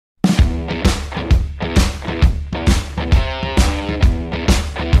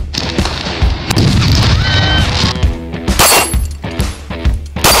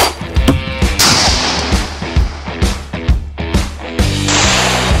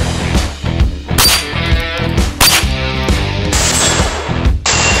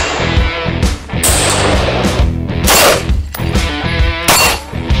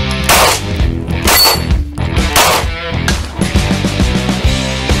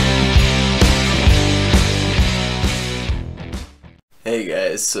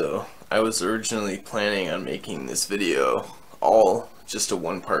guys, so I was originally planning on making this video all just a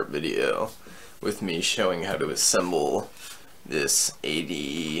one-part video with me showing how to assemble this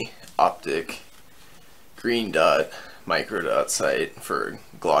ADE optic green dot micro dot sight for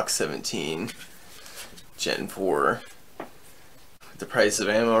Glock 17 Gen 4. The price of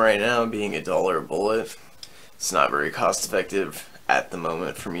ammo right now being $1 a bullet, it's not very cost effective at the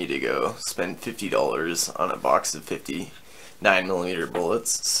moment for me to go spend $50 on a box of 9mm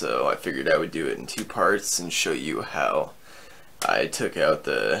bullets, so I figured I would do it in two parts and show you how I took out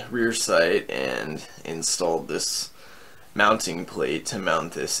the rear sight and installed this mounting plate to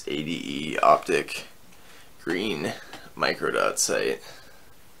mount this ADE optic green micro dot sight.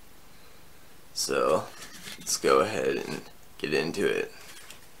 So let's go ahead and get into it.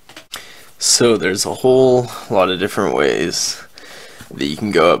 So there's a whole lot of different ways that you can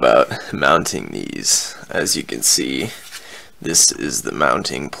go about mounting these. As you can see, this is the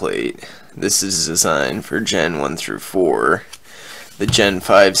mounting plate. This is designed for Gen 1 through 4. The Gen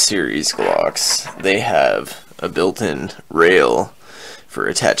 5 series Glocks, they have a built-in rail for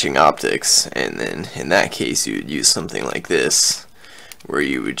attaching optics, and then in that case you would use something like this, where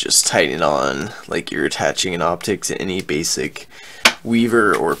you would just tighten on like you're attaching an optic to any basic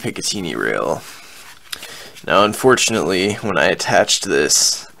Weaver or Picatinny rail. Now unfortunately, when I attached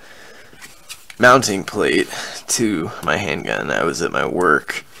this mounting plate to my handgun, I was at my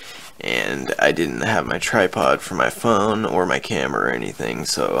work and I didn't have my tripod for my phone or my camera or anything,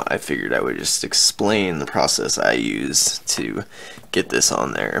 so I figured I would just explain the process I used to get this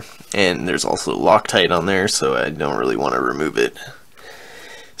on there. And there's also Loctite on there, so I don't really want to remove it.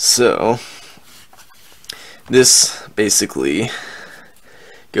 So this basically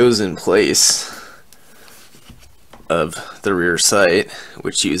goes in place of the rear sight,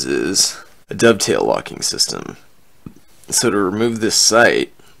 which uses a dovetail locking system. So to remove this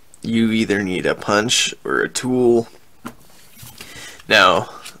sight, you either need a punch or a tool. Now,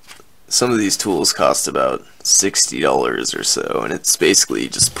 some of these tools cost about $60 or so, and it's basically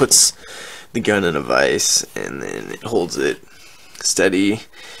just puts the gun in a vise and then it holds it steady,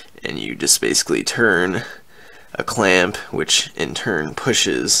 and you just basically turn a clamp, which in turn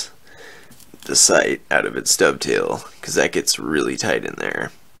pushes the sight out of its dovetail, because that gets really tight in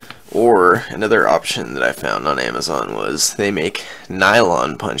there. Or another option that I found on Amazon was they make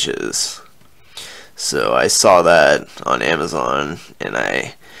nylon punches. So I saw that on Amazon and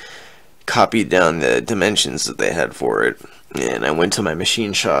I copied down the dimensions that they had for it, and I went to my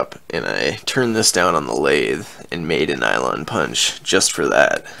machine shop and I turned this down on the lathe and made a nylon punch just for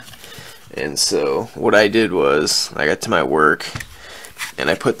that. And so what I did was I got to my work and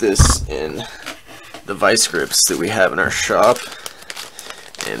I put this in the vice grips that we have in our shop,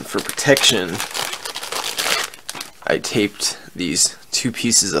 and for protection I taped these two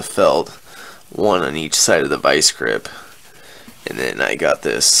pieces of felt, one on each side of the vice grip, and then I got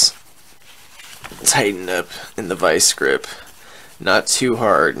this tightened up in the vice grip, not too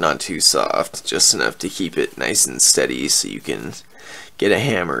hard, not too soft, just enough to keep it nice and steady so you can get a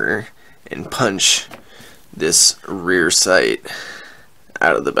hammer and punch this rear sight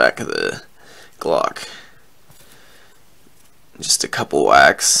out of the back of the Glock. Just a couple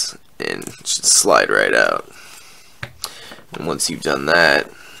whacks and it should slide right out. And once you've done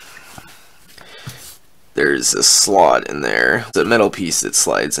that, there's a slot in there, the metal piece that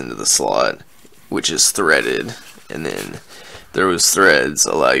slides into the slot, which is threaded, and then those threads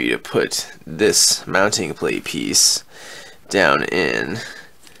allow you to put this mounting plate piece down in,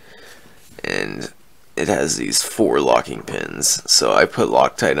 and it has these 4 locking pins. So I put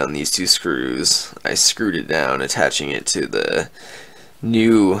Loctite on these 2 screws, I screwed it down, attaching it to the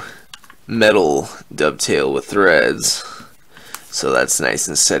new metal dovetail with threads, so that's nice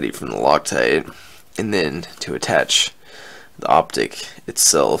and steady from the Loctite. And then to attach the optic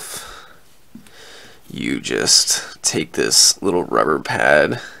itself, you just take this little rubber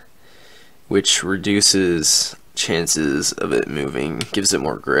pad, which reduces chances of it moving, gives it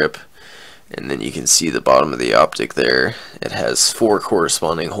more grip. And then you can see the bottom of the optic there. It has 4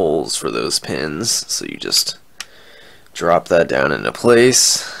 corresponding holes for those pins, so you just drop that down into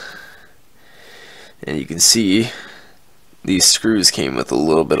place. And you can see these screws came with a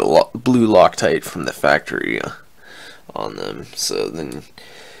little bit of blue Loctite from the factory on them. So then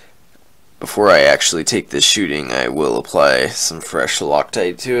before I actually take this shooting, I will apply some fresh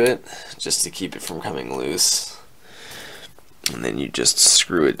Loctite to it just to keep it from coming loose. And then you just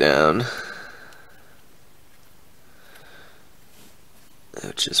screw it down,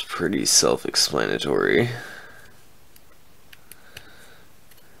 which is pretty self-explanatory.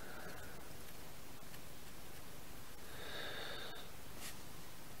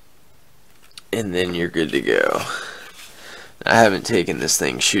 and then you're good to go. I haven't taken this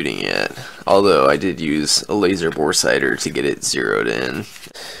thing shooting yet, although I did use a laser bore sighter to get it zeroed in.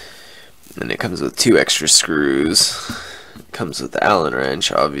 And it comes with 2 extra screws. It comes with the Allen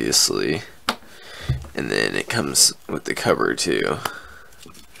wrench, obviously, and then it comes with the cover too.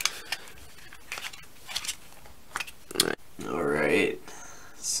 Alright,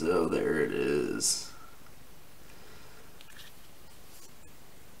 so there it is.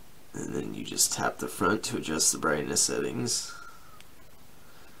 And then you just tap the front to adjust the brightness settings.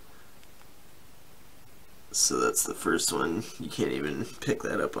 So that's the first one. You can't even pick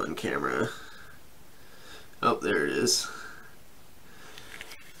that up on camera. Oh, there it is.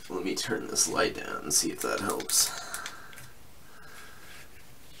 Let me turn this light down and see if that helps.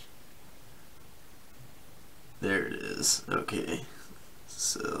 There it is. Okay.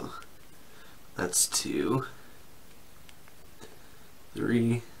 So that's 2,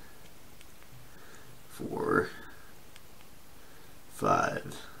 3, 4,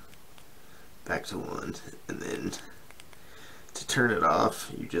 5, back to 1, and then to turn it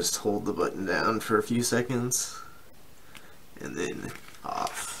off, you just hold the button down for a few seconds, and then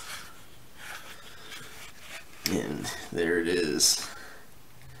off. And there it is.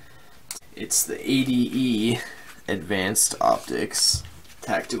 It's the ADE Advanced Optics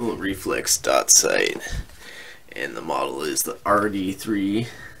Tactical Reflex Dot Sight, and the model is the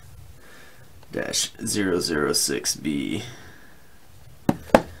RD3-006B.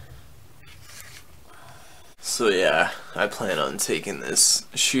 So yeah, I plan on taking this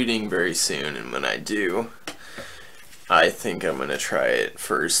shooting very soon, and when I do, I think I'm going to try it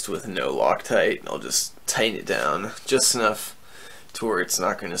first with no Loctite. I'll just tighten it down just enough to where it's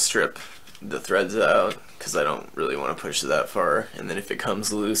not going to strip the threads out, because I don't really want to push it that far. And then if it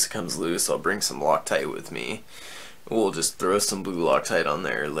comes loose, it comes loose. I'll bring some Loctite with me. We'll just throw some blue Loctite on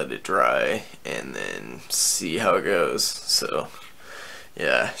there, let it dry, and then see how it goes. So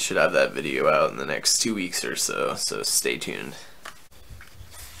yeah, should have that video out in the next 2 weeks or so, so stay tuned.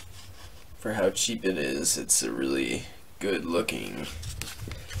 For how cheap it is, it's a really good looking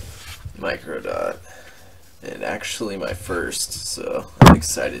micro dot, and actually my first, so I'm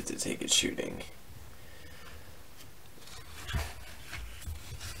excited to take it shooting.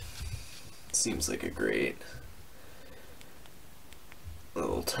 Seems like a great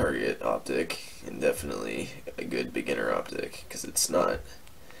little target optic, and definitely a good beginner optic, because it's not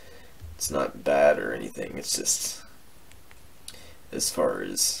bad or anything. It's just, as far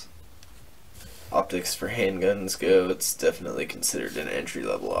as optics for handguns go, it's definitely considered an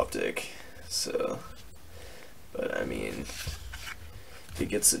entry-level optic. So, but I mean, if it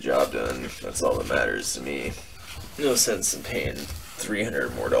gets the job done, that's all that matters to me. No sense in paying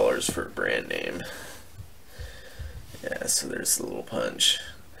 $300 more for a brand name. Yeah, so there's the little punch.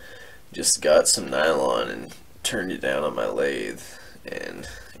 Just got some nylon and turned it down on my lathe, and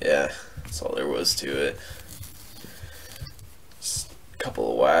yeah, that's all there was to it. Just a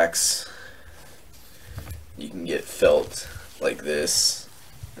couple of whacks. You can get felt like this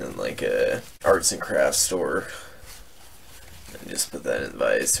in like a arts and crafts store, and just put that in the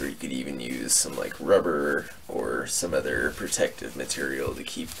vise, or you could even use some like rubber or some other protective material to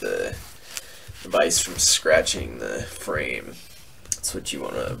keep the vise from scratching the frame. That's what you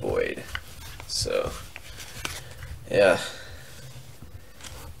want to avoid. So yeah,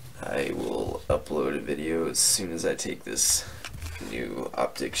 I will upload a video as soon as I take this new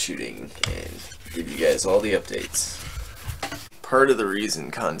optic shooting and give you guys all the updates. Part of the reason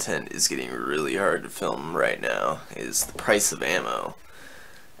content is getting really hard to film right now is the price of ammo.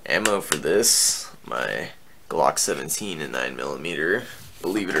 Ammo for this, my Glock 17 and 9mm,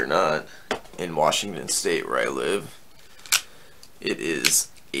 believe it or not, in Washington State where I live, it is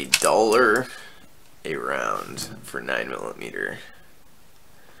 $1 a round for 9mm.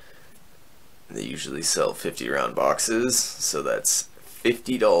 They usually sell 50-round boxes, so that's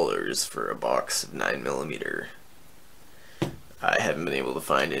 $50 for a box of 9mm. I haven't been able to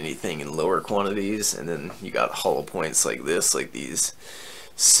find anything in lower quantities, and then you got hollow points like this, like these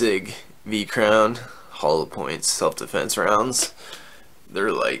SIG V-Crown hollow points self-defense rounds.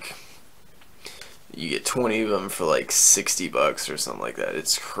 They're like, you get 20 of them for like $60 or something like that.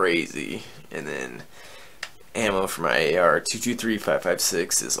 It's crazy. And then ammo for my AR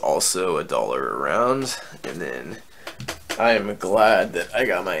 223-556 is also $1 a round. And then I am glad that I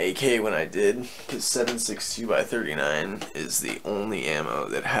got my AK when I did, because 7.62x39 is the only ammo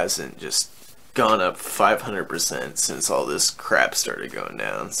that hasn't just gone up 500% since all this crap started going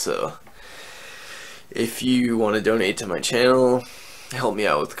down. So if you want to donate to my channel, help me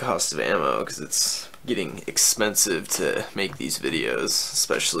out with the cost of ammo, because it's getting expensive to make these videos,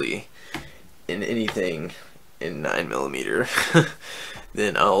 especially in anything in 9mm,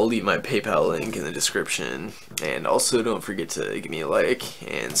 then I'll leave my PayPal link in the description. And also don't forget to give me a like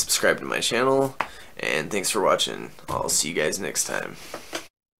and subscribe to my channel. And thanks for watching. I'll see you guys next time.